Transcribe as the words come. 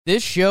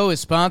This show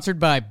is sponsored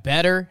by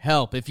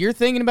BetterHelp. If you're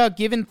thinking about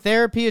giving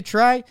therapy a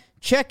try,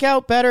 check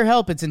out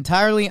BetterHelp. It's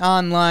entirely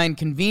online,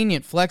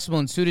 convenient, flexible,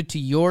 and suited to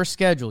your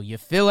schedule. You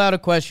fill out a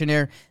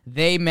questionnaire,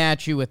 they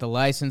match you with a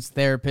licensed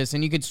therapist,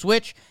 and you can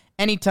switch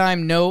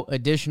anytime, no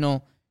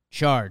additional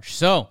charge.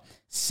 So,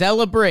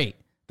 celebrate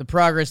the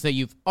progress that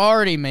you've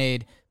already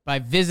made by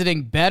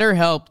visiting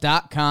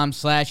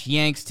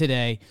BetterHelp.com/Yanks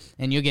today,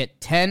 and you'll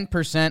get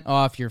 10%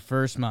 off your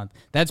first month.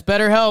 That's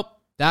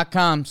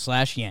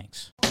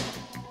BetterHelp.com/Yanks.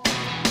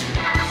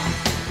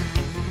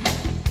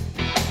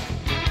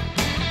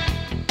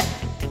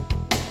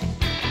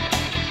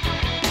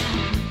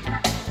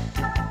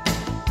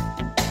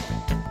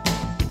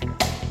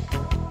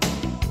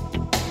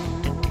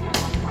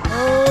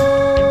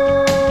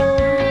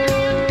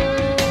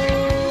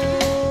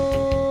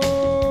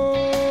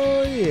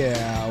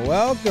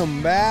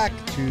 Welcome back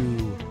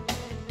to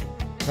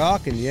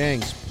Talking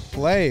Yanks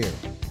player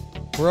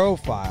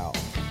profile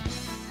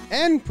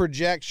and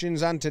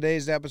projections. On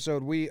today's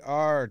episode, we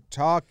are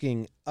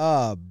talking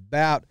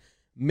about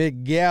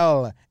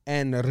Miguel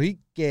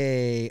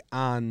Enrique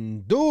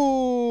Andujar.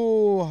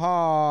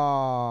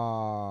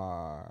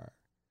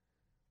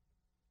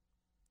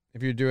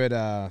 If you do it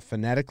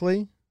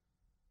phonetically,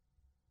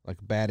 like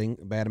bad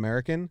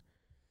American,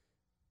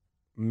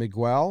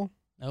 Miguel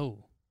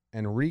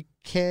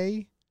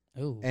Enrique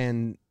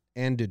and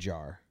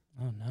Andujar.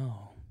 Oh,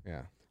 no.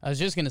 Yeah. I was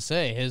just going to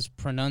say, his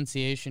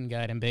pronunciation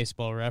guide in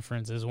Baseball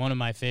Reference is one of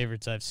my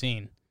favorites I've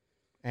seen.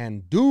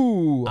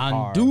 Andujar.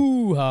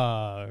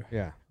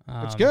 Yeah.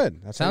 It's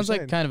good. That sounds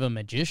like kind of a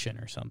magician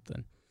or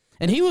something.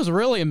 And he was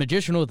really a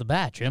magician with the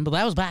bat, Jim, but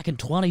that was back in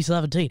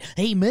 2017.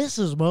 He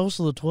misses most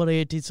of the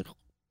 2018.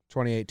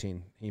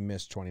 2018. He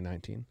missed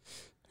 2019.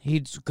 He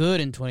was good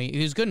in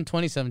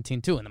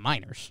 2017, too, in the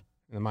minors.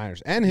 In the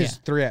minors. And his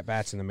 3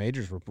 at-bats in the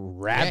majors were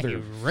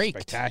rather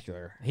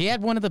spectacular. He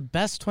had one of the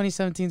best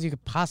 2017s you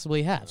could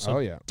possibly have.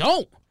 So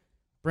don't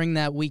bring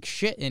that weak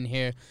shit in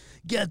here.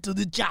 Get to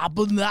the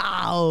chopper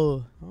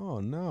now. Oh,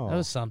 no. That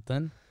was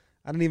something.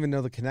 I didn't even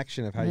know the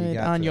connection of how you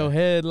got on to your that.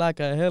 head like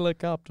a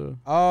helicopter.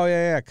 Oh,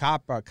 yeah.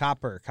 Copper.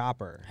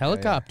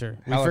 Helicopter.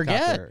 Yeah. We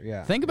forget.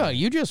 Yeah. Think about it.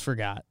 You just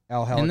forgot.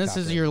 Helicopter. And this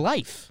is your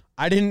life.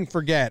 I didn't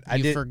forget.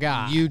 You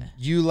forgot.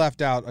 You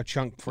left out a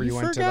chunk before you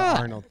went to the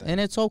Arnold thing. And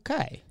it's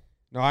okay.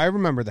 No, I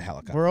remember the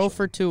helicopter. We're 0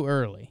 for 2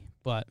 early,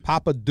 but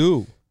Papa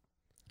Do.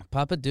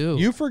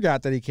 You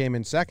forgot that he came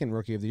in second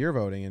Rookie of the Year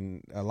voting,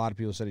 and a lot of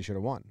people said he should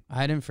have won.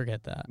 I didn't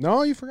forget that.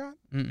 No, you forgot?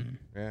 Mm-mm.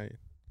 Yeah.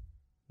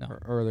 No.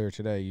 Earlier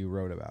today, you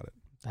wrote about it.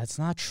 That's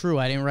not true.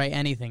 I didn't write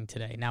anything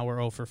today. Now we're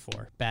 0 for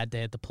 4. Bad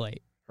day at the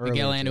plate.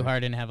 Miguel Andujar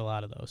didn't have a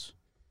lot of those.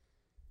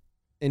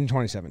 In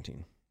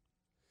 2017.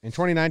 In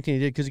 2019, he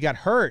did because he got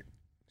hurt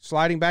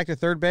sliding back to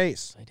third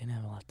base. I didn't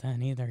have a lot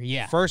then either.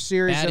 Yeah.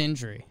 Bad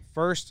injury.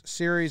 First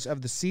series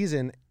of the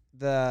season,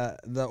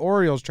 the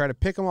Orioles try to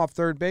pick him off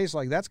third base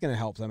like that's going to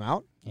help them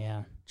out.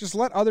 Yeah. Just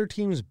let other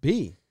teams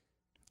be.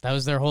 That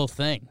was their whole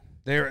thing.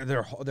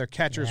 Their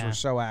catchers were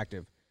so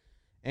active.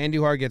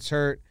 Andujar gets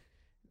hurt.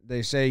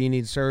 They say you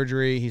need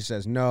surgery. He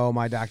says, no,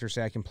 my doctors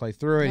say I can play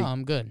through it. No,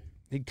 I'm good.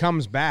 He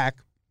comes back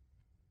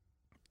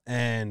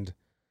and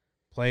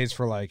plays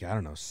for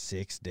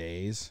 6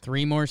 days.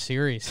 3 more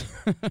series.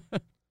 Is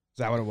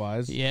that what it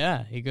was?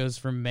 Yeah. He goes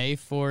from May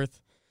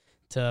 4th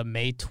to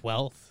May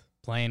 12th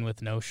playing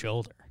with no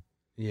shoulder.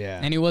 Yeah.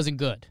 And he wasn't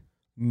good.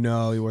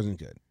 No, he wasn't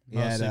good.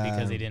 Mostly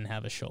because he didn't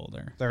have a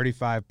shoulder.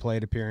 35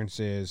 plate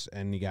appearances,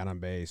 and he got on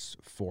base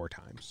 4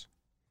 times.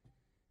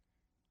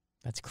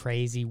 That's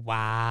crazy.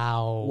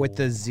 Wow. With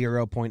the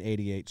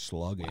 0.88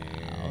 slugging.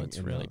 Wow, it's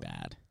really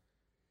bad.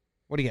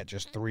 What do you get,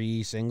 just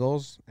 3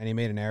 singles? And he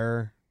made an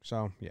error?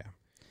 So, yeah.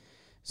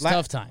 It's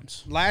tough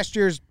times. Last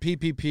year's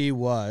PPP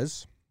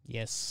was...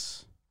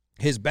 Yes.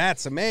 His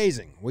bat's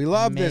amazing. We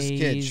love this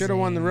kid. Should have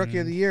won the Rookie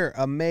of the Year.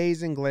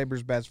 Amazing.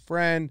 Gleyber's best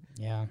friend.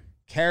 Yeah.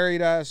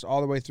 Carried us all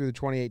the way through the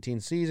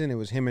 2018 season. It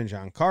was him and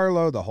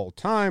Giancarlo the whole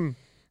time.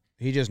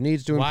 He just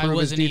needs to improve his defense. Why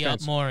wasn't he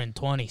up more in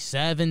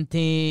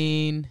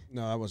 2017?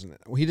 No, that wasn't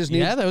it. He just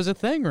needs. Yeah, that was a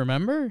thing,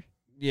 remember?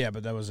 Yeah,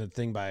 but that was a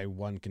thing by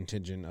one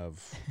contingent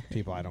of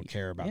people I don't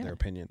care about their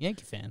opinion.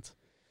 Yankee fans.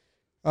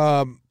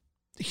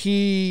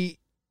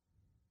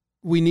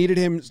 We needed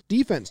his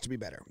defense to be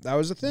better. That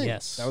was the thing.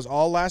 Yes. That was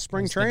all last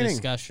spring training.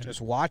 Discussion. Just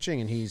watching,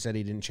 and he said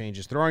he didn't change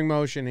his throwing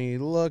motion. He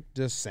looked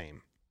the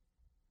same.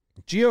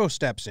 Gio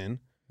steps in.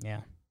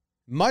 Yeah.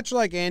 Much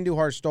like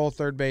Andujar stole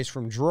third base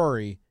from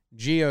Drury,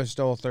 Gio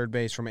stole third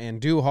base from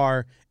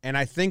Andujar, and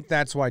I think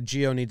that's why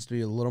Gio needs to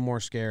be a little more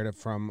scared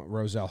from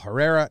Rosel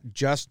Herrera.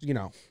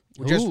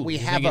 We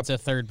have it's a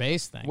third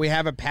base thing. We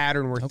have a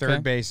pattern where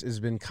third base has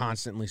been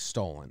constantly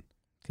stolen.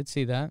 Could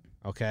see that.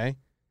 Okay,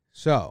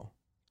 so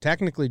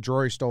technically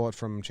Drury stole it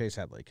from Chase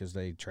Headley because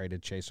they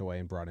traded Chase away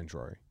and brought in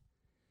Drury.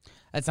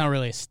 That's not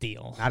really a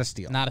steal. Not a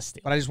steal. Not a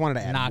steal. But I just wanted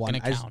to add not one.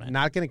 Not going to count it.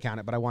 Not going to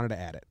count it, but I wanted to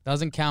add it.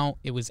 Doesn't count.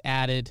 It was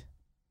added.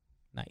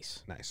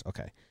 Nice.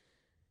 Okay.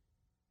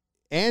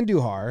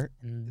 Andujar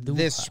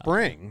this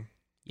spring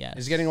Yes.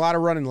 He's getting a lot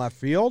of run in left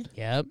field.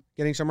 Yep.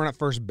 Getting some run at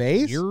first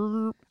base.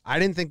 You're... I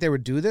didn't think they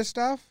would do this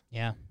stuff.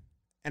 Yeah.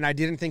 And I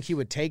didn't think he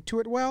would take to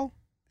it well.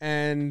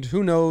 And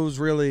who knows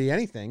really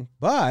anything.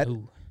 But,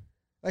 Ooh.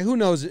 like, who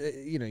knows?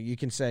 You know, you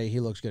can say he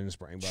looks good in the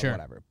spring, but Sure.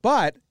 whatever.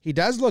 But he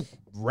does look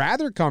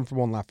rather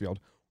comfortable in left field.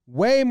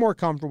 Way more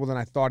comfortable than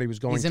I thought he was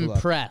going He's to look.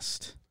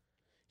 impressed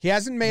He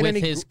hasn't made with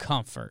any... his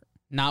comfort.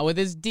 Not with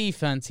his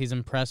defense. He's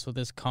impressed with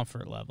his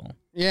comfort level.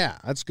 Yeah,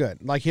 that's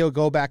good. Like, he'll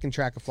go back and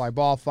track a fly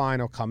ball fine.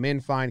 He'll come in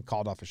fine.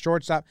 Called off a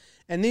shortstop.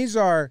 And these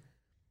are,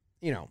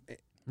 you know,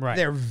 Right.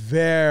 they're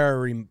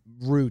very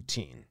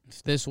routine.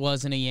 If this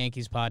wasn't a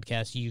Yankees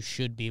podcast, you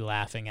should be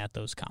laughing at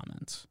those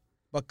comments.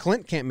 But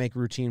Clint can't make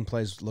routine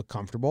plays look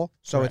comfortable.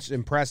 So Correct. it's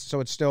impressed. So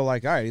it's still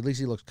like, all right, at least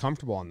he looks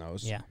comfortable on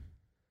those. Yeah.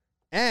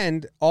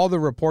 And all the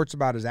reports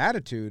about his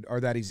attitude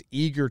are that he's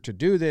eager to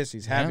do this.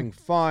 He's having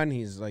fun.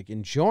 He's, like,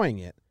 enjoying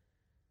it.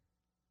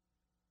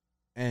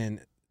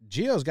 And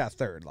Gio's got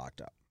third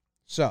locked up.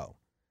 So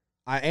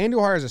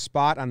Andujar has a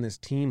spot on this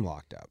team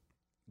locked up.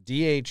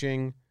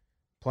 DHing,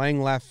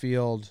 playing left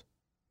field,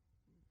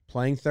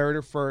 playing third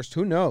or first.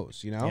 Who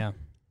knows, you know? Yeah.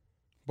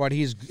 But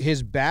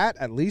his bat,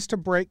 at least to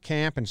break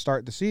camp and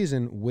start the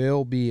season,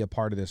 will be a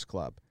part of this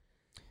club.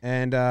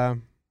 And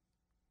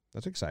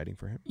that's exciting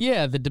for him.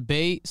 Yeah, the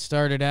debate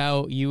started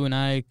out, you and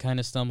I kind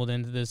of stumbled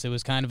into this. It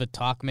was kind of a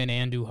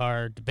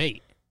Tauchman-Andujar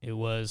debate. It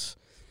was,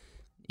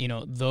 you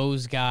know,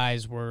 those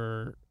guys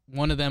were,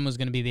 one of them was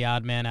going to be the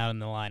odd man out in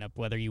the lineup,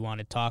 whether you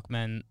wanted Talk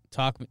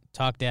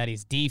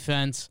Daddy's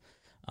defense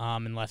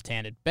and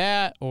left-handed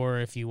bat, or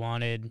if you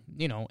wanted,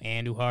 you know,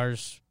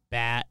 Andujar's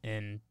bat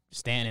and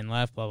Stanton in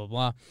left, blah, blah,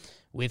 blah.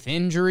 With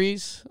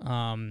injuries,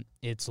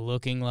 it's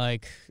looking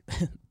like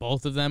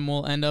both of them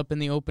will end up in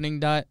the opening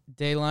day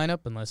lineup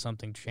unless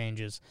something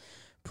changes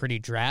pretty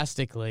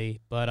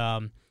drastically.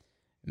 But,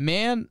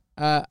 man,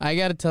 I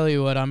got to tell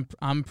you what,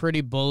 I'm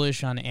pretty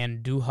bullish on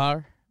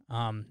Andujar.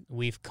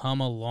 We've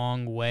come a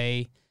long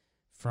way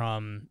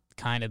from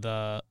kind of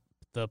the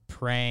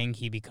praying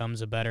he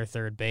becomes a better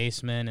third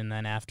baseman, and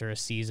then after a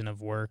season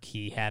of work,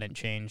 he hadn't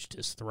changed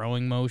his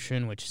throwing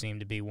motion, which seemed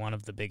to be one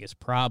of the biggest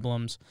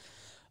problems.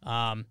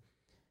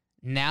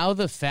 Now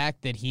the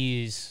fact that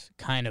he's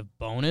kind of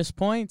bonus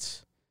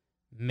points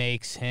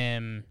makes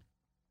him,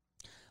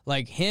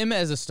 like, him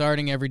as a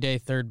starting everyday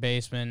third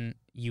baseman,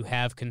 you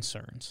have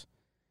concerns.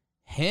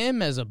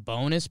 Him as a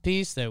bonus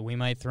piece that we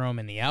might throw him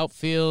in the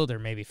outfield or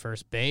maybe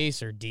first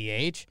base or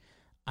DH,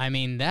 I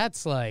mean,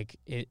 that's like,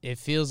 it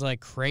feels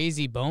like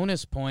crazy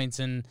bonus points,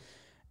 and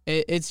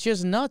it's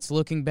just nuts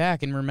looking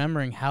back and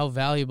remembering how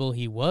valuable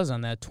he was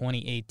on that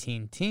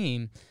 2018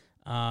 team.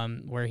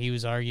 Where he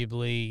was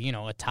arguably, you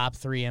know, a top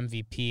 3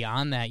 MVP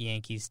on that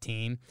Yankees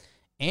team.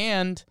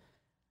 And,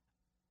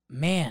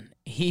 man,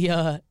 he,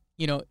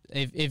 you know,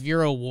 if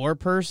you're a WAR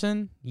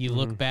person, you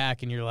look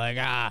back and you're like,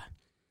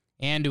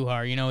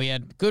 Andujar, you know, he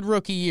had a good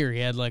rookie year. He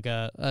had like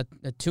a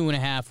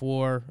 2.5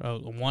 WAR, a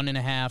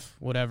 1.5,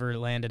 whatever it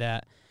landed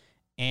at.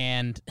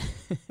 And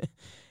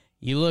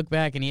you look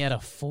back and he had a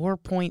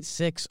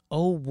 4.60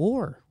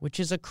 WAR, which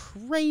is a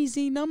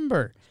crazy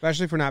number.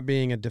 Especially for not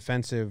being a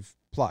defensive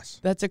plus.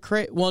 That's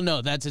a well,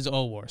 no, that's his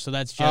O WAR, so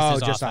that's just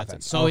his just offensive.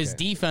 offense. So Okay. his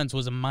defense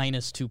was a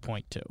minus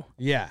 2.2.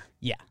 Yeah.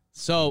 Yeah.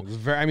 So He was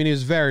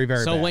very,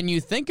 very so bad. when you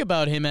think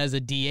about him as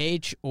a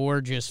DH or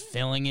just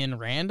filling in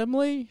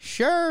randomly,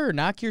 sure,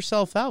 knock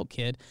yourself out,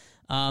 kid.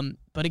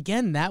 But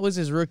again, that was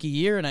his rookie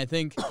year, and I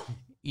think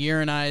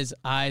your and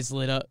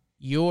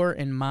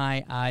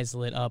my eyes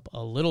lit up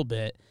a little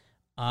bit,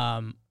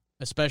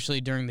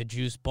 especially during the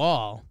juice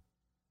ball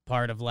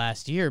part of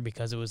last year,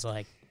 because it was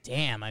like,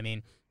 damn, I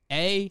mean,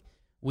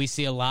 we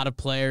see a lot of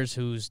players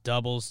whose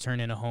doubles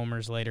turn into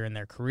homers later in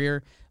their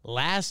career.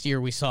 Last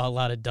year, we saw a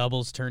lot of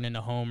doubles turn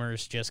into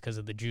homers just because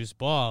of the juice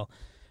ball.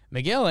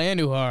 Miguel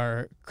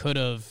Andujar could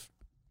have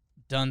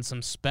done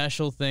some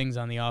special things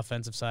on the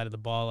offensive side of the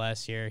ball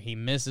last year. He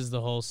misses the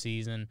whole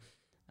season.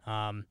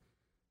 And,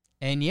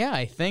 yeah,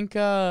 I think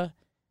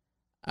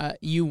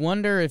you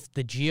wonder if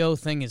the Gio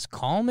thing is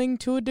calming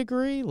to a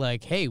degree.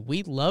 Like, hey,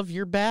 we love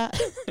your bat.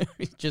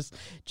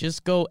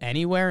 just go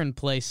anywhere and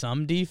play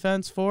some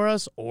defense for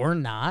us or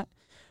not.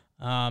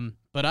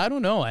 But I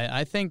don't know.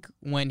 I think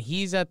when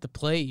he's at the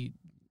plate,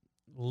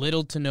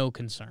 little to no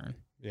concern.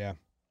 Yeah.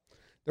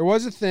 There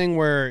was a thing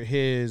where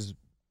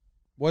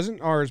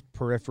wasn't ours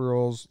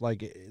peripherals,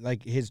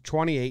 like his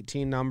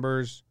 2018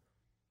 numbers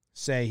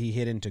say he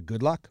hit into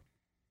good luck?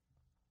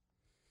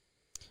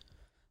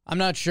 I'm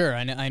not sure.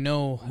 I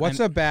know. What's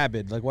a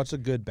BABIP? Like, what's a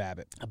good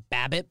BABIP? A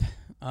BABIP?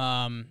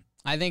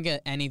 I think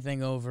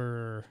anything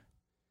over,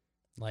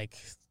 like,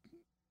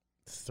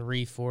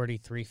 340,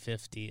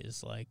 350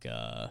 is, like,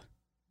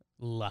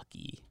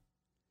 lucky.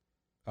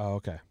 Oh,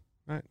 okay.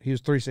 All right. He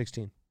was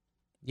 316.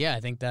 Yeah,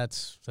 I think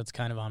that's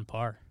kind of on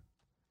par.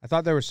 I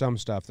thought there was some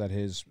stuff that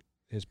his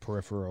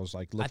peripherals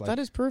looked like. I thought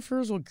his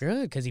peripherals were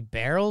good because he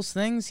barrels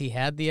things. He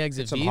had the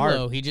exit Some velo.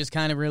 hard. He just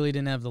kind of really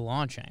didn't have the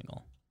launch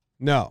angle.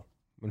 No.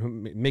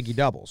 When Miggy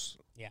doubles.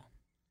 Yeah.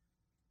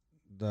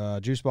 The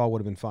juice ball would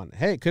have been fun.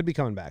 Hey, it could be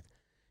coming back.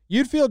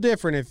 You'd feel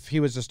different if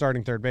he was the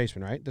starting third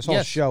baseman, right? This whole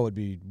Yes. show would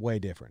be way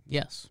different.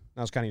 Yes.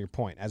 That was kind of your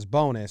point. As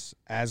bonus,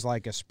 as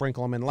like a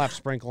sprinkle him in left,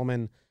 sprinkle him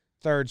in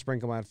third,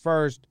 sprinkle him at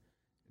first,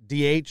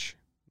 DH,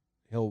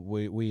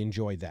 we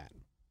enjoy that.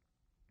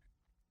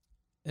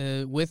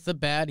 With the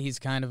bat, he's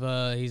kind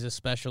of he's a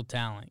special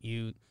talent.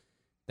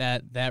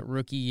 That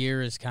rookie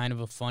year is kind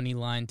of a funny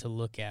line to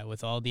look at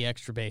with all the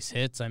extra base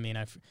hits. I mean,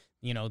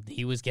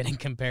 he was getting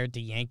compared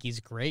to Yankees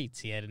greats.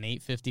 He had an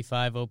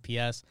 855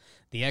 OPS.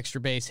 The extra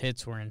base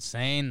hits were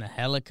insane. The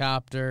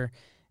helicopter,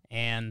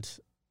 and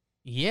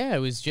yeah, it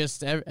was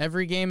just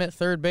every game at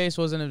third base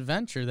was an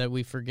adventure that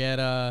we forget.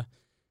 It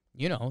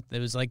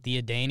was like the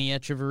Adeiny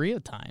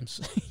Echeverria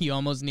times. You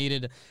almost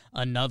needed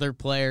another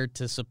player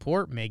to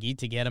support Miggy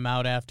to get him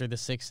out after the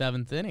 6th,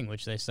 7th inning,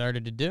 which they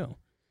started to do.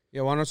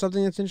 You want to know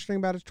something that's interesting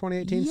about his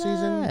 2018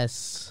 season?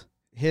 Yes.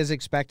 His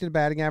expected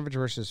batting average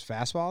versus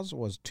fastballs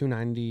was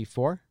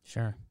 294.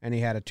 Sure. And he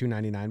had a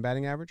 299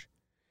 batting average.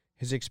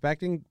 His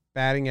expecting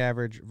batting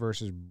average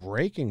versus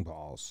breaking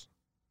balls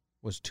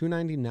was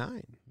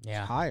 299.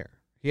 Yeah. It's higher.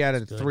 He had a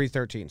That's good.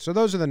 313. So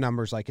those are the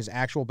numbers. Like his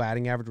actual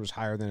batting average was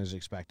higher than his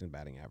expected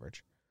batting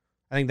average.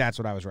 I think that's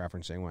what I was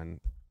referencing when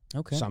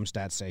some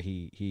stats say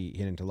he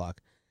hit into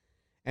luck.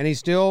 And he's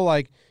still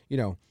like,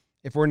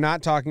 if we're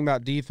not talking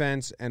about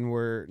defense and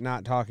we're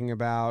not talking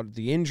about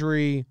the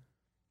injury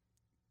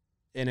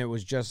and it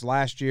was just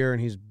last year and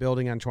he's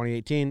building on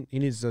 2018, he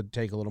needs to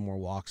take a little more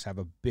walks, have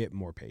a bit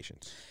more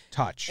patience.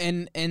 Touch.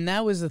 And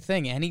that was the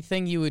thing.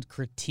 Anything you would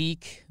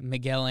critique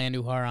Miguel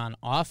Andujar on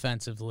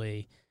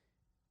offensively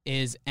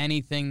is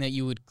anything that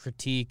you would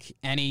critique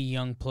any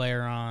young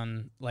player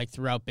on, like,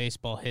 throughout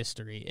baseball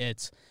history.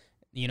 It's,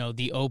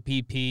 the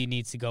OPP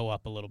needs to go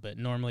up a little bit.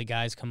 Normally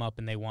guys come up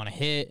and they want to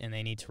hit and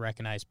they need to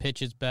recognize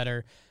pitches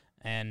better.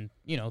 And,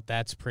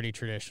 that's pretty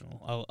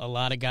traditional. A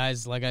lot of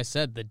guys, like I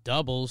said, the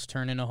doubles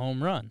turn into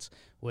home runs,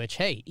 which,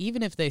 hey,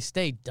 even if they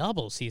stay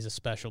doubles, he's a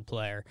special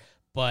player.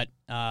 But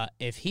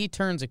if he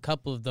turns a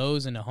couple of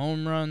those into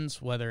home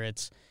runs, whether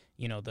it's,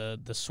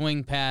 the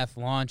swing path,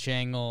 launch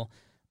angle,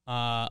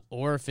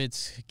 or if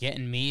it's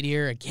getting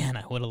meatier, again,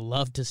 I would have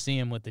loved to see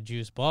him with the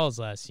juice balls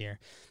last year.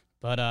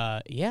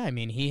 But, he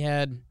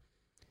had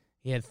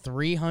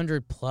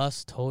 300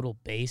 plus total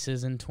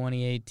bases in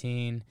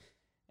 2018.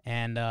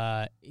 And,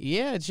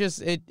 it's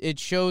just, it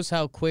shows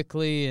how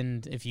quickly,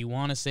 and if you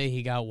want to say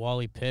he got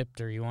Wally pipped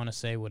or you want to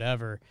say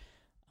whatever,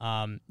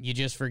 you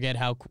just forget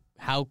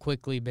how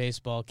quickly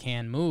baseball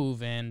can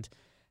move and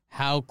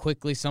how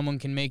quickly someone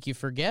can make you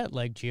forget,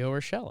 like Gio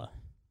Urshela.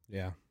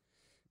 Yeah.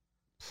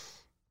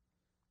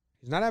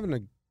 He's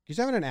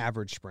having an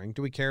average spring.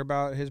 Do we care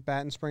about his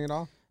bat in spring at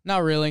all?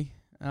 Not really.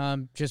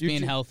 Just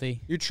being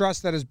healthy. You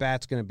trust that his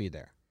bat's going to be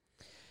there?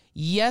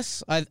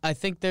 Yes, I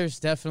think there's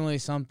definitely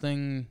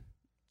something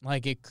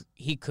like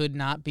he could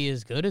not be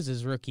as good as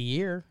his rookie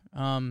year.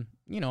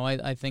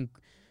 I think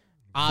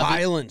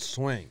violent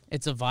swing.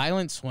 It's a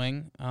violent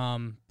swing.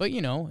 But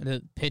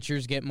the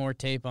pitchers get more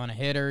tape on a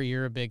hitter.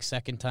 You're a big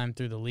second time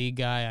through the league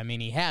guy. I mean,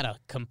 he had a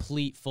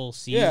complete full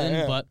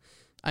season, but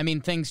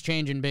things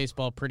change in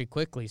baseball pretty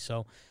quickly.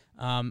 So,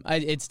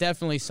 it's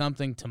definitely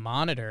something to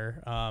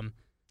monitor.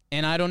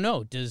 And I don't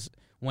know,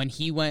 when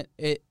he went,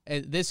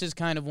 this is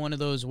kind of one of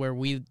those where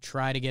we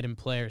try to get in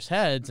players'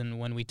 heads, and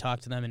when we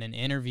talk to them in an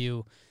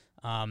interview,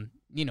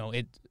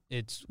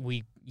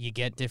 you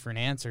get different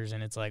answers,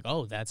 and it's like,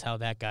 oh, that's how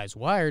that guy's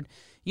wired.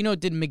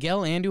 Did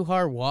Miguel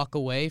Andujar walk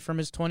away from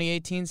his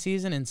 2018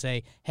 season and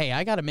say, hey,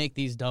 I got to make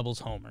these doubles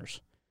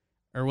homers?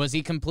 Or was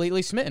he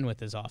completely smitten with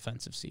his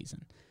offensive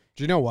season?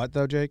 Do you know what,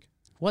 though, Jake?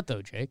 What,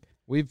 though, Jake?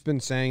 We've been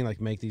saying,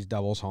 make these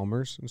doubles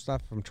homers and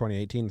stuff from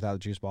 2018 without the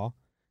juice ball.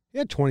 He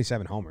had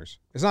 27 homers.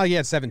 It's not like he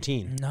had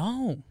 17.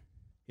 No.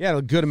 He had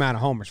a good amount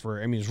of homers for,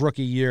 his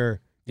rookie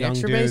year, The young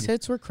extra dude. base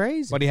hits were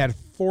crazy. But he had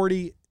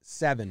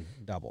 47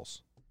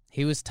 doubles.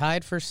 He was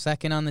tied for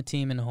second on the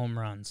team in home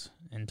runs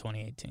in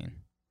 2018.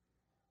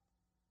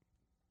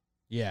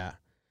 Yeah.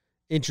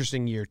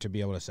 Interesting year to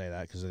be able to say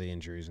that because of the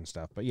injuries and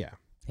stuff. But, yeah.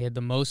 He had the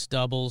most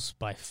doubles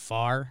by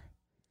far.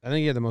 I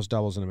think he had the most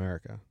doubles in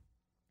America.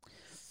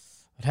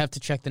 I'd have to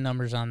check the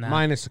numbers on that.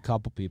 Minus a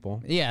couple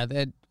people. Yeah,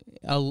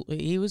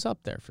 he was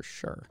up there for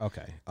sure.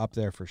 Okay, up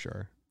there for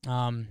sure.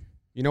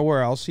 You know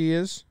where else he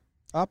is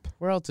up?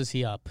 Where else is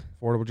he up?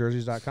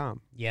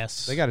 AffordableJerseys.com.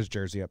 Yes. They got his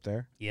jersey up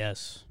there.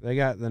 Yes. They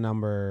got the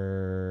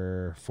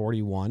number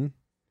 41.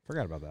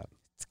 Forgot about that.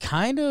 It's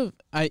kind of,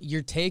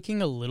 you're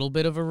taking a little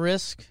bit of a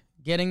risk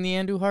getting the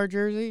Andujar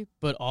jersey,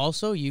 but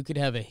also you could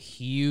have a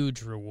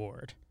huge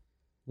reward.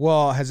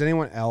 Well, has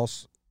anyone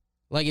else?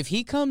 Like, if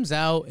he comes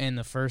out in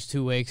the first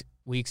 2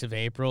 weeks of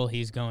April,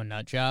 he's going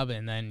nut job,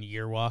 and then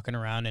you're walking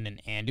around in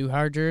an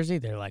Andujar jersey,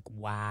 they're like,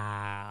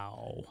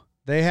 wow.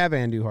 They have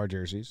Andujar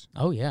jerseys.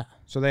 Oh, yeah.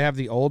 So they have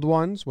the old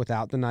ones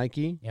without the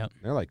Nike. Yep.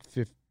 They're like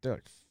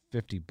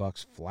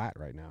 $50 flat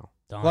right now.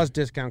 Done. Plus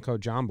discount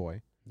code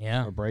JohnBoy.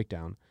 Yeah. Or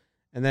breakdown.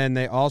 And then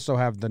they also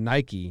have the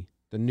Nike,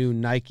 the new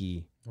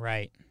Nike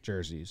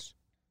jerseys.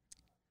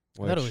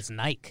 I thought it was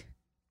Nike.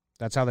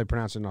 That's how they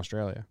pronounce it in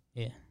Australia.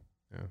 Yeah.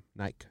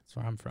 Nike. That's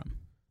where I'm from.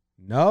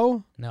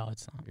 No? No,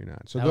 it's not. You're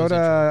not. So That go was to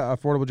a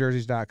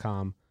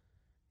affordablejerseys.com.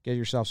 Get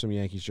yourself some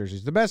Yankees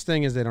jerseys. The best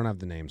thing is they don't have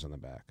the names on the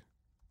back.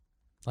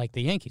 Like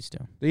the Yankees do.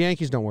 The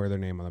Yankees don't wear their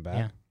name on the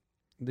back.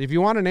 Yeah. If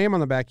you want a name on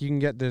the back, you can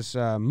get this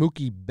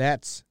Mookie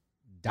Betts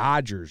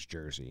Dodgers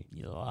jersey.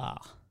 Yeah.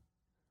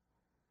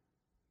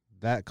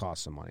 That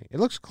costs some money. It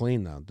looks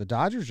clean, though. The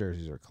Dodgers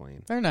jerseys are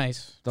clean. They're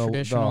nice. The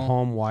Traditional.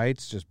 home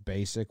white's just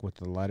basic with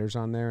the letters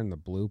on there and the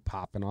blue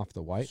popping off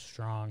the white.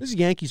 Strong. This is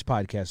Yankees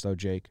podcast, though,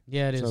 Jake.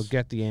 Yeah, it is. So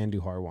get the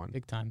Andujar one.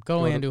 Big time. Go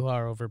Go to-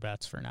 Andujar over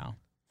Betts for now.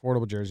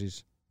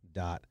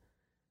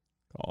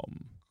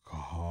 AffordableJerseys.com.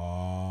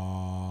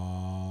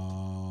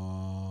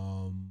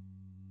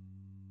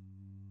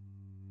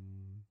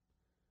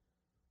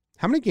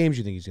 How many games do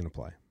you think he's going to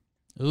play?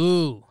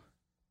 Ooh.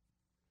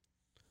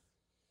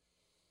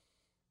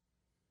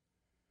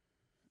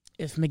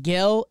 If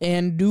Miguel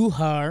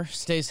Andujar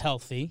stays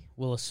healthy,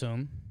 we'll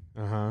assume,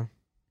 Uh-huh.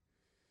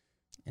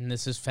 and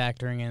this is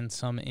factoring in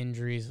some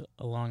injuries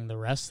along the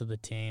rest of the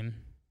team.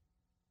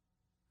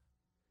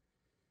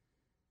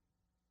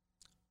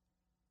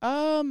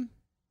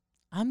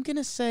 I'm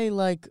gonna say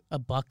like a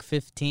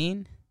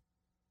 $115.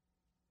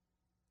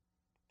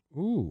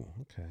 Ooh,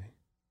 okay.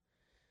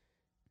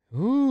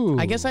 Ooh.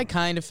 I guess I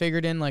kind of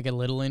figured in like a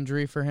little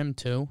injury for him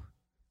too.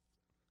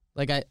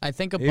 Like I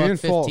think a Even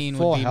 $115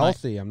 full would be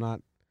healthy. I'm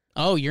not.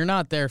 Oh, you're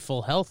not there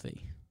full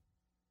healthy.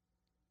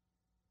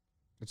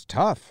 It's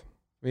tough.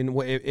 I mean,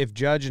 if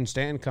Judge and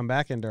Stanton come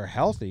back and they're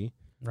healthy,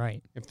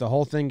 Right. if the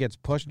whole thing gets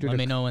pushed due Let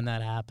me to know when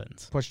that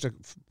happens. pushed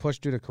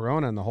due to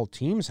Corona and the whole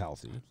team's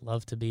healthy,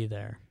 Love to be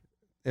there.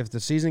 if the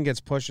season gets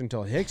pushed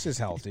until Hicks is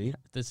healthy,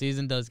 If the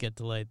season does get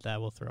delayed, that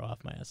will throw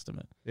off my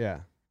estimate.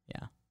 yeah.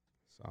 Yeah.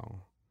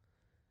 So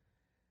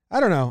I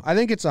don't know. I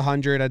think it's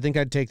 100. I think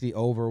I'd take the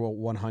over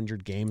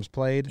 100 games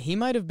played. He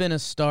might have been a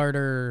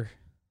starter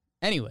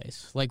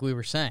anyways, like we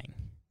were saying.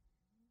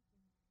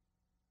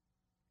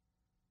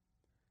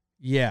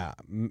 Yeah.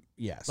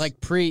 Yes. Like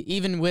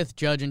even with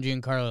Judge and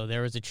Giancarlo,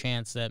 there was a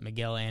chance that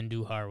Miguel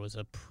Andujar was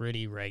a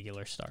pretty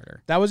regular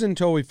starter. that was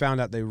until we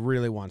found out they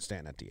really want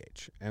Stanton at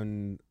DH,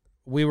 and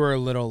we were a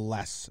little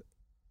less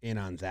in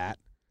on that.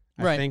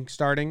 I Right. think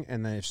starting,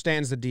 and then if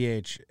Stanton's the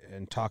DH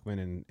and Tauchman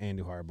and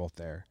Andujar are both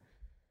there,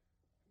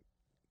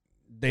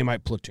 they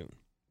might platoon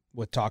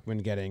with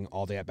Tauchman getting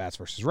all the at bats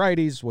versus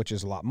righties, which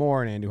is a lot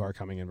more, and Andujar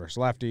coming in versus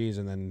lefties,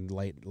 and then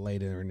late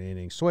in the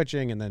inning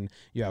switching, and then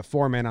you have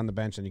 4 men on the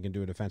bench, and you can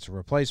do a defensive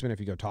replacement if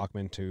you go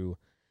Tauchman to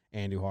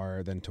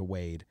Andujar, then to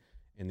Wade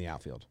in the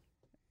outfield.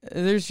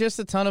 There's just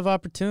a ton of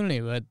opportunity,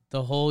 but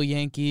the whole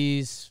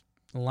Yankees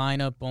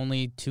lineup,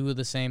 only 2 of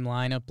the same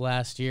lineup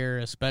last year,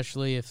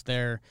 especially if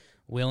they're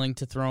willing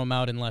to throw him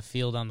out in left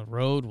field on the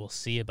road. We'll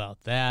see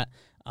about that.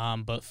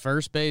 But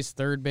first base,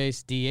 third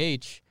base,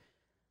 DH,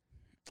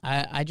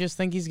 I just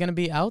think he's going to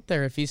be out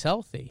there if he's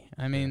healthy.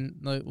 I mean,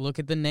 look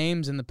at the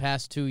names in the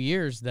past 2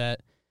 years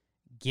that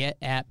get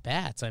at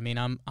bats. I mean,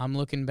 I'm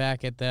looking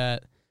back at the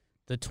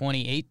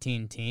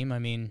 2018 team. I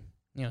mean,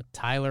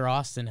 Tyler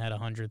Austin had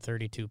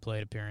 132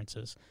 plate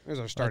appearances. There's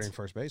our starting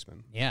first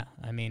baseman. Yeah,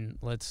 I mean,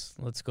 let's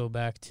go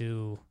back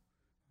to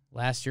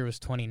last year was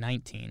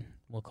 2019.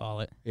 We'll call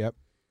it. Yep.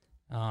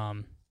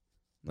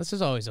 This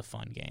is always a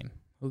fun game.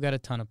 Who got a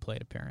ton of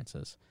plate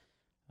appearances?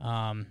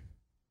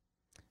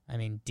 I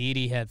mean,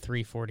 Didi had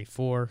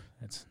 344.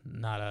 That's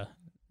not a.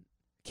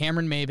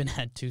 Cameron Maben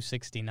had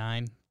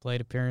 269 plate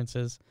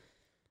appearances.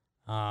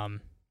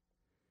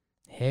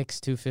 Hicks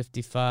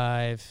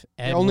 255.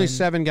 Edwin, Only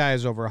 7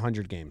 guys over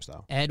 100 games,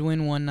 though.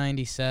 Edwin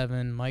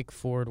 197. Mike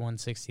Ford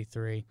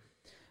 163.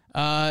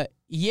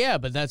 Yeah,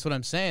 but that's what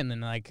I'm saying.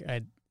 Then,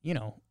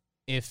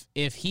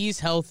 if he's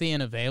healthy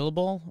and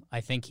available,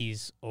 I think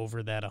he's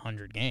over that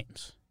 100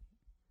 games.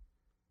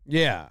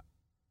 Yeah.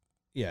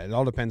 Yeah, it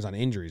all depends on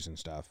injuries and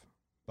stuff.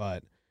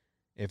 But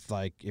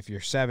if your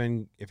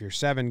 7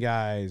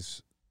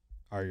 guys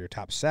are your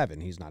top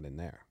 7, he's not in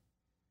there.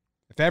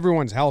 If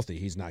everyone's healthy,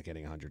 he's not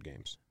getting 100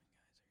 games.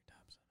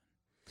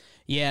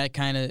 Yeah,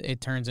 it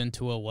turns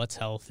into a what's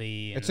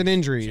healthy. It's an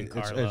injury. It's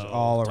Giancarlo,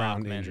 all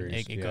around Tauchman.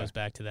 injuries. It goes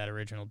back to that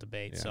original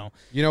debate. Yeah. So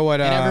you know what?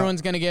 and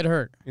everyone's going to get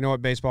hurt. You know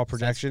what? Baseball So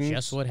that's projections.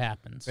 just what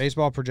happens.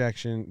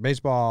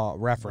 Baseball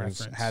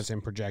reference has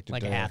him projected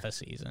like to a half a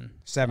season.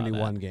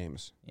 71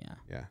 games. Yeah.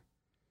 Yeah.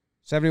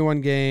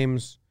 71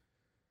 games.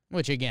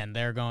 Which, again,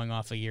 they're going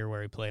off a year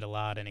where he played a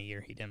lot and a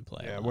year he didn't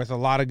play. Yeah, a lot. with a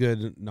lot of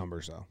good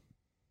numbers though.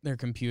 Their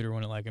computer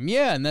wouldn't like him.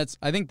 Yeah, and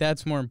I think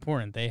that's more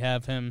important. They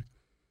have him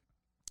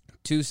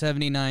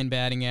 279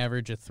 batting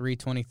average, a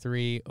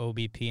 323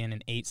 OBP, and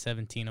an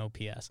 817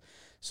 OPS.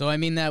 So, I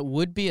mean, that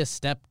would be a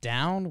step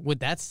down. Would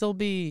that still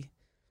be...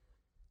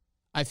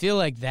 I feel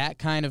like that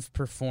kind of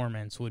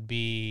performance would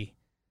be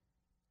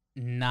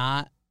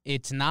not...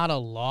 It's not a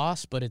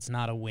loss, but it's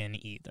not a win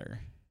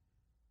either.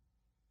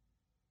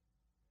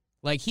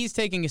 Like, he's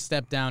taking a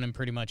step down in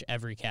pretty much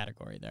every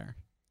category there.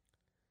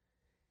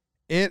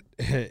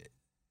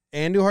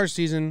 Andujar's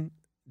season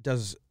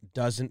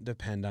doesn't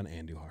depend on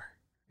Andujar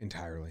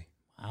entirely.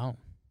 Wow.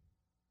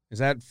 Is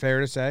that fair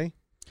to say?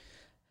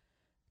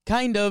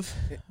 Kind of.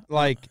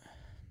 Like,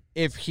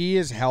 if he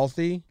is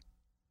healthy,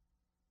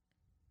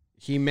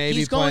 he may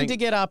he's be playing. going to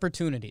get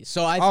opportunities.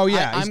 So he's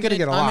I'm going to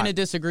get a lot. I'm going to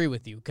disagree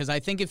with you because I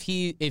think if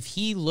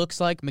he looks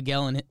like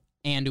Miguel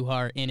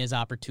Andujar in his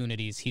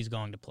opportunities, he's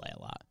going to play a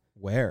lot.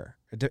 Where?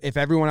 If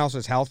everyone else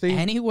is healthy?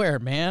 Anywhere,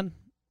 man.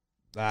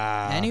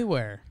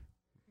 Anywhere.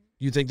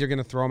 You think they're going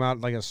to throw him out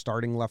like a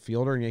starting left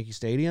fielder in Yankee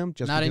Stadium?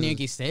 Not in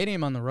Yankee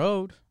Stadium, on the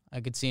road. I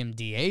could see him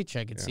DH.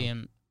 I could see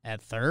him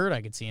at third.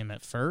 I could see him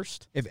at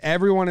first. If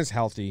everyone is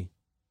healthy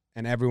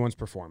and everyone's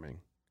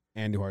performing,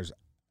 Andujar's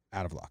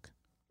out of luck.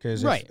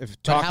 Right. If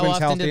but how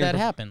often healthy did that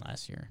happen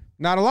last year?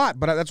 Not a lot,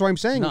 but that's why I'm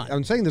saying. None.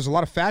 I'm saying there's a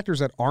lot of factors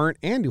that aren't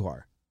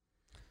Andujar.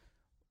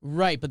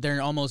 Right, but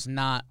they're almost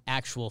not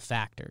actual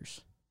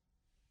factors.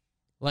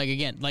 Like,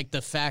 again, like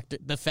the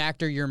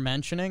factor you're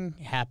mentioning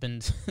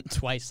happened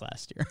twice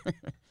last year.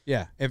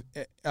 Yeah. If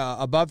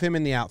above him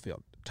in the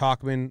outfield,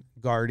 Tauchman,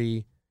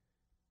 Gardy,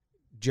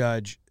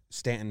 Judge,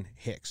 Stanton,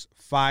 Hicks.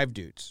 5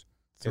 dudes.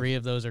 3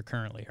 of those are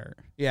currently hurt.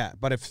 Yeah,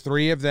 but if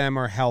 3 of them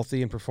are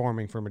healthy and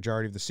performing for a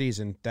majority of the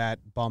season, that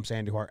bumps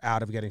Andujar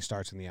out of getting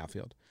starts in the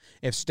outfield.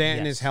 If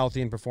Stanton is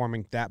healthy and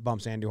performing, that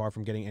bumps Andujar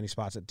from getting any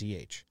spots at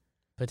DH.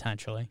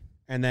 Potentially.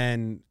 And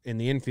then in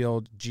the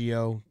infield,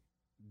 Gio,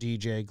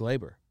 DJ,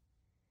 Glaber.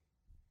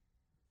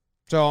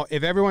 So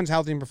if everyone's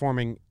healthy and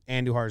performing,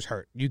 Andujar's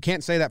hurt. You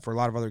can't say that for a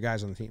lot of other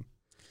guys on the team.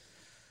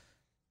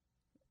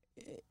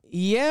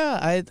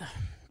 Yeah,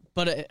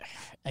 but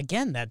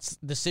again, that's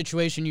the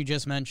situation you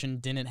just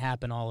mentioned didn't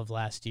happen all of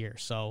last year.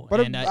 So,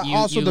 but you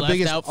left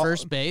biggest out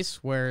first base,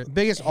 where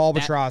biggest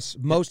albatross,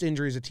 most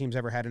injuries a team's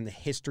ever had in the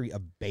history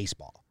of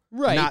baseball.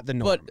 Right, not the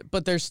norm.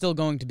 But there's still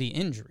going to be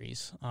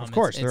injuries. Of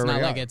course, it's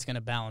not like it's going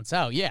to balance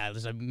out. Yeah,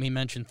 we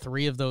mentioned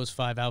 3 of those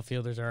 5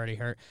 outfielders are already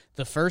hurt.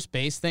 The first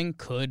base thing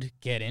could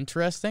get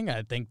interesting.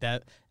 I think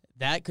that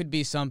could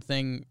be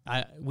something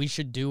we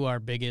should do our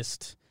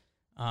biggest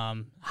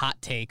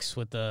hot takes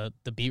with the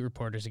beat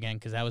reporters again,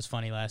 because that was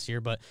funny last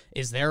year. But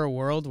is there a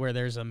world where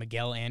there's a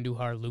Miguel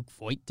Andujar, Luke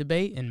Voit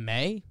debate in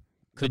May?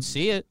 Could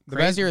see it.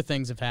 Crazier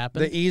things have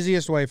happened. The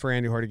easiest way for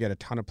Andujar to get a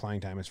ton of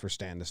playing time is for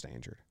Stan to stay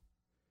injured.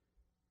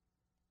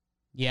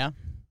 Yeah,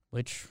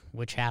 which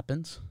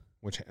happens.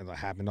 Which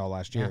happened all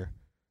last year.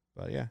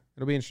 But yeah,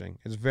 it'll be interesting.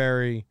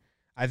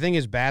 I think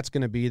his bat's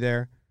going to be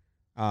there.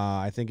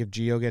 I think if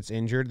Gio gets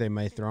injured, they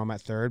may throw him at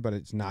third, but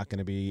it's not going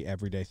to be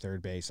everyday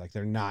third base. Like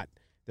they're going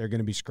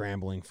to be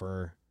scrambling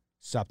for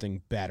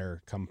something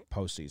better come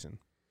postseason.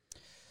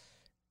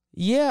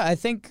 Yeah, I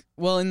think,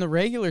 in the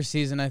regular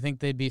season, I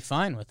think they'd be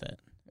fine with it.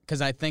 Because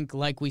I think,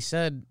 like we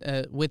said,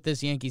 with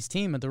this Yankees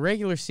team, the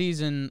regular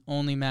season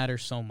only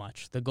matters so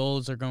much. The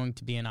goals are going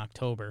to be in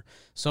October.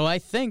 So I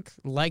think,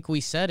 like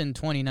we said in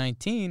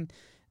 2019,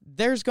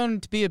 there's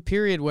going to be a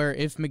period where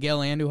if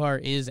Miguel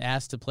Andujar is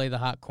asked to play the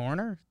hot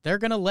corner, they're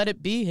going to let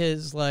it be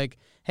his, like,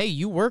 hey,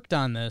 you worked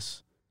on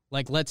this.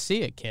 Like, let's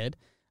see it, kid.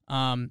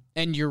 And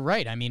you're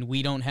right. I mean,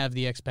 we don't have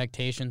the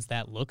expectations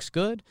that looks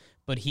good,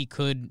 but if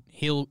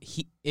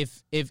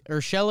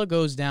Urshela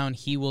goes down,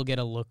 he will get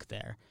a look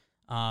there.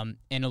 And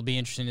it'll be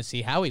interesting to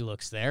see how he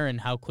looks there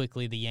and how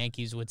quickly the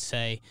Yankees would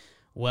say,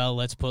 well,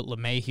 let's put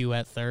LeMahieu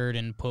at third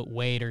and put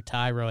Wade or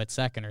Tyro at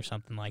second or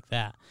something like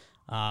that.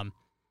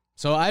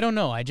 So I don't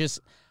know. I just,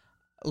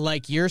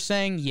 like you're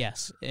saying,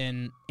 yes,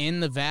 in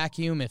the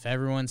vacuum, if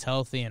everyone's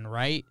healthy and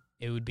right,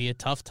 it would be a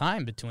tough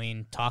time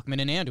between Tauchman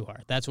and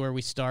Andujar. That's where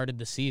we started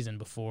the season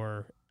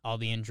before all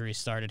the injuries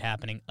started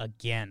happening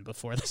again,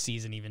 before the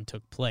season even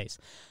took place.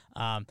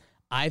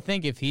 I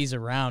think if he's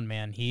around,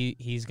 man,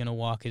 he's going to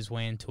walk his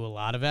way into a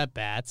lot of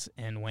at-bats,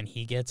 and when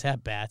he gets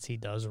at-bats, he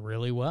does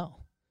really well.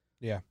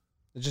 Yeah.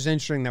 It's just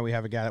interesting that we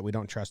have a guy that we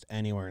don't trust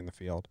anywhere in the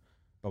field,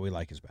 but we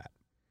like his bat.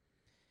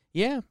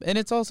 Yeah, and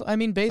it's also, I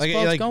mean,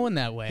 baseball's going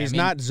that way. He's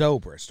not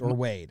Zobrist or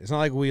Wade. It's not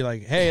like we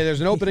hey,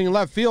 there's an opening in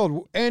left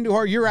field,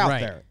 Andujar, you're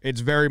out there.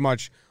 It's very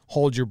much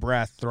hold your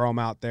breath, throw him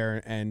out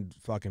there, and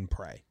fucking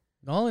pray.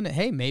 Well, and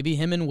hey, maybe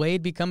him and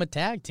Wade become a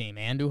tag team.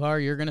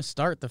 Andujar, you're going to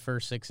start the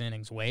first 6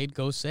 innings. Wade,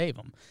 go save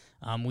him.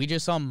 We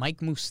just saw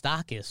Mike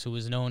Moustakas, who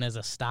was known as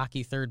a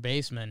stocky third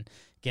baseman,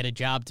 get a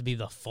job to be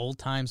the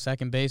full-time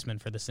second baseman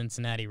for the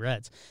Cincinnati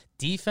Reds.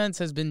 Defense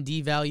has been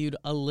devalued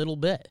a little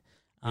bit.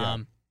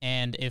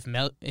 And if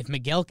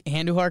Miguel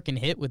Andujar can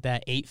hit with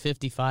that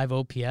 855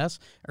 OPS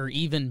or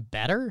even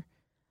better,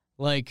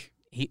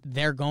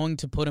 they're going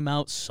to put him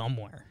out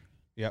somewhere.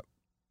 Yep.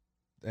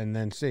 And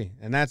then see.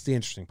 And that's the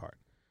interesting part.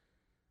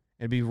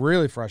 It'd be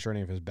really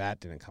frustrating if his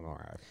bat didn't come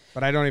around.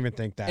 But I don't even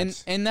think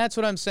that's... And that's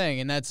what I'm saying.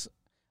 And that's,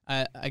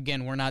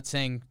 again, we're not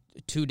saying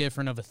too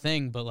different of a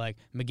thing, but,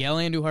 Miguel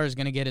Andujar is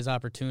going to get his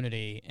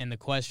opportunity. And the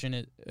question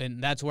is,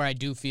 and that's where I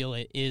do feel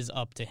it is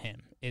up to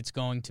him. It's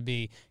going to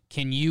be,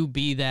 can you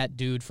be that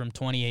dude from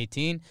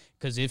 2018?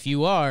 Because if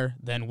you are,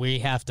 then we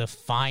have to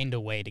find a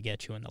way to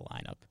get you in the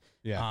lineup.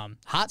 Yeah.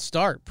 Hot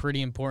start,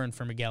 pretty important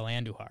for Miguel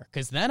Andujar.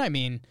 Because then, I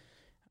mean,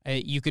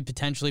 you could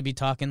potentially be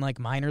talking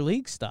minor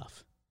league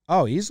stuff.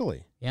 Oh,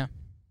 easily. Yeah.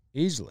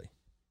 Easily.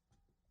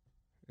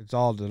 It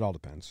all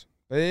depends.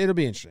 But it'll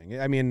be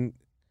interesting. I mean,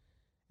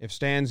 if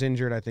Stan's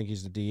injured, I think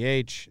he's the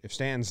DH. If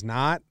Stan's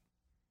not,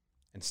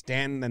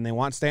 and they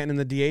want Stanton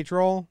in the DH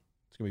role,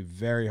 it's going to be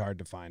very hard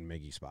to find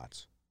Miggy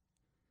spots.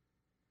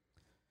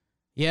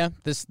 Yeah,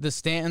 the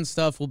Stanton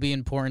stuff will be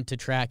important to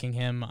tracking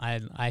him.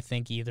 I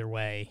think either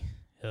way,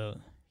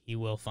 he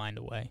will find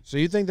a way. So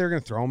you think they're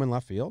going to throw him in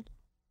left field?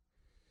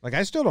 Like,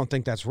 I still don't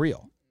think that's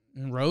real.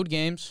 In road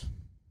games.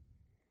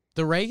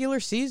 The regular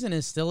season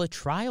is still a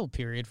trial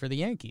period for the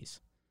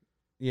Yankees.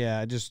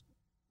 Yeah,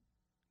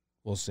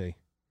 we'll see.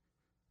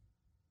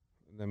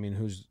 I mean,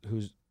 who's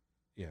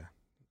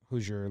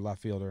your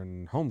left fielder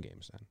in home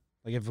games then?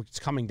 Like, if it's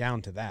coming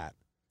down to that.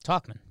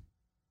 Tauchman.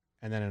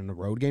 And then in the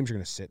road games, you're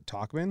going to sit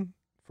Tauchman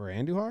for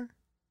Andujar?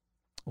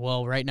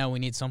 Well, right now we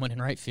need someone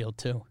in right field,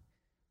 too.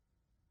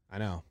 I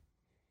know.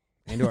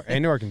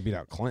 Andujar can beat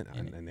out Clint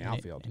in the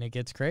outfield. And it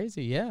gets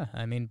crazy, yeah.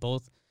 I mean,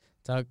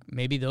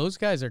 maybe those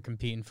guys are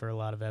competing for a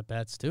lot of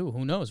at-bats, too.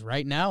 Who knows?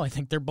 Right now, I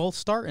think they're both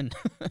starting.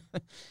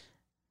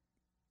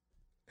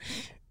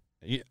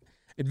 It's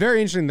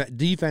very interesting. That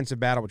defensive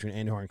battle between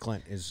Andujar and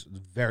Clint is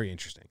very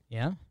interesting.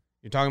 Yeah.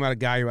 You're talking about a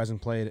guy who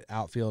hasn't played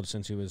outfield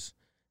since he was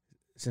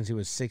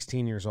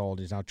 16 years old.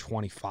 He's now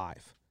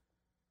 25.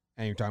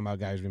 And you're talking about a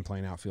guy who's been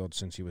playing outfield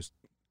since he was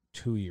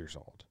 2 years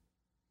old.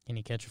 Can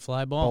he catch a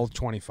fly ball? Both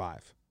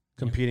 25,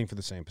 competing for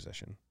the same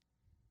position.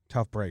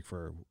 Tough break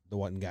for the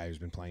one guy who's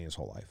been playing his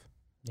whole life.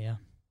 Yeah,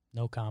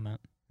 no comment.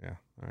 Yeah,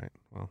 all right.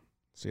 Well,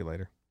 see you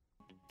later.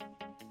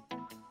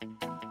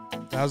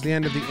 That was the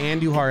end of the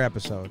Andujar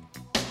episode.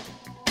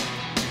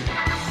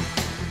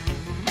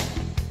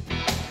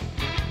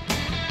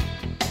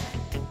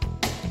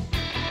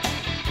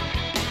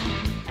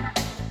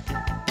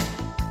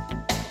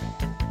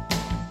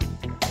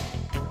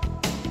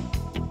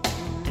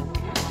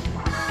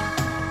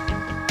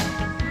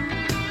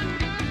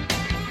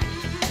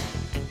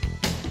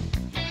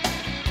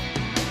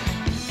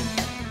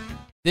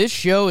 This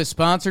show is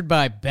sponsored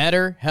by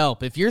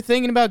BetterHelp. If you're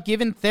thinking about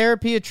giving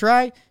therapy a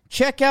try,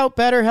 check out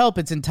BetterHelp.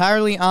 It's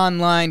entirely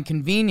online,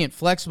 convenient,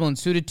 flexible, and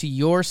suited to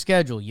your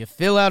schedule. You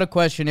fill out a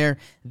questionnaire,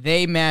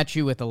 they match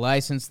you with a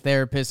licensed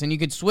therapist, and you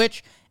can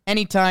switch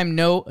anytime,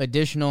 no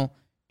additional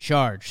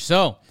charge.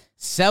 So,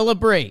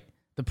 celebrate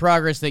the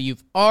progress that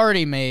you've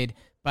already made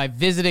by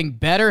visiting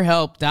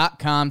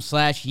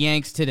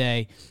BetterHelp.com/Yanks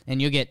today,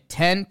 and you'll get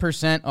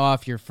 10%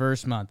 off your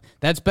first month.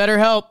 That's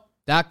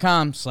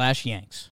BetterHelp.com/Yanks.